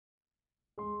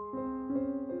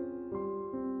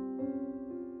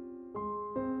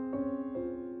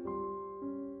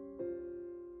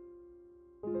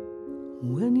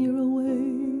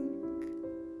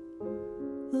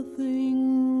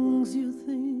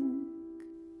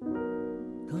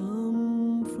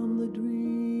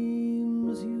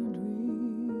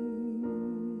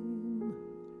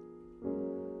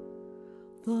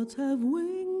hearts have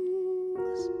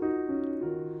wings,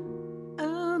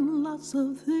 and lots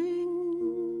of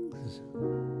things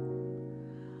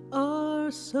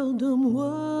are seldom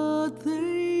what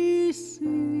they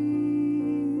seem.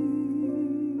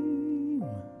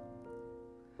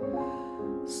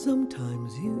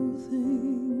 Sometimes you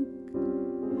think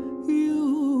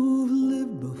you've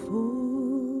lived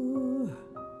before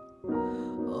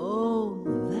all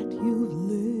that you've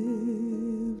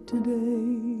lived today.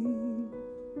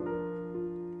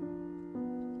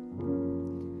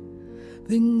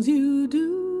 Things you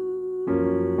do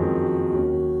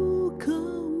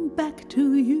come back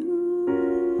to you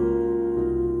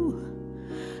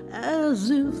as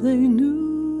if they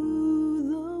knew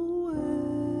the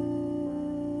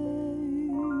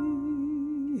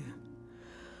way.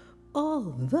 All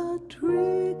the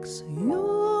tricks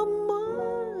your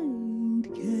mind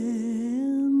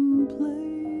can play.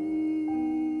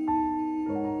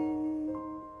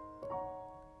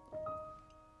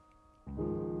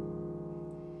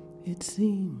 It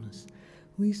seems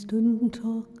we stood and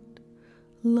talked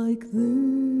like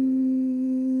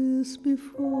this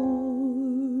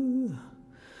before.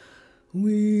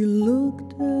 We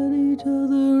looked at each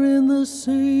other in the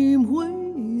same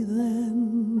way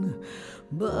then,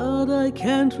 but I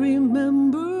can't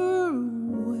remember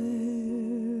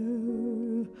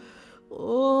where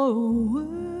or when.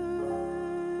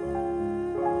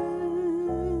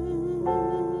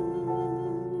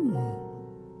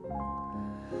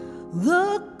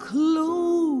 The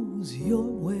clothes you're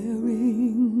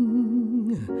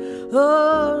wearing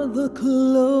are the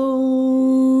clothes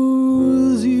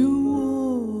you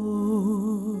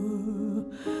wore.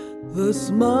 The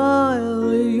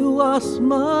smile you are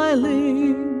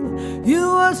smiling, you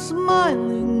are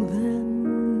smiling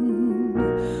then,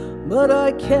 but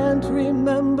I can't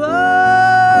remember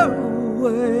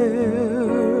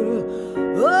where.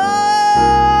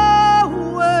 Oh,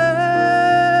 when.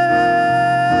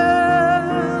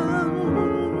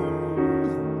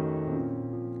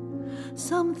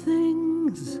 Some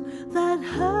things that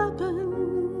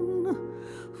happen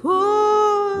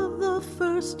for the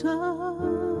first time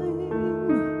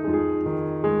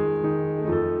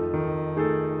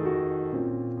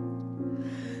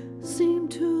seem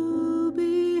to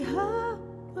be happening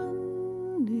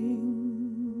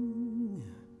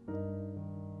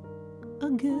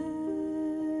again.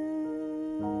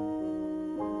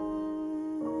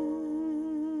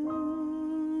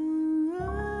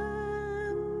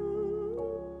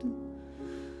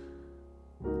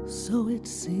 So it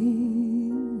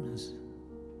seems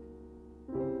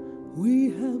we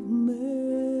have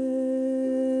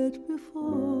met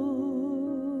before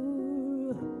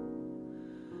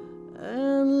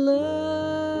and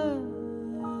left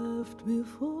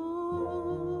before.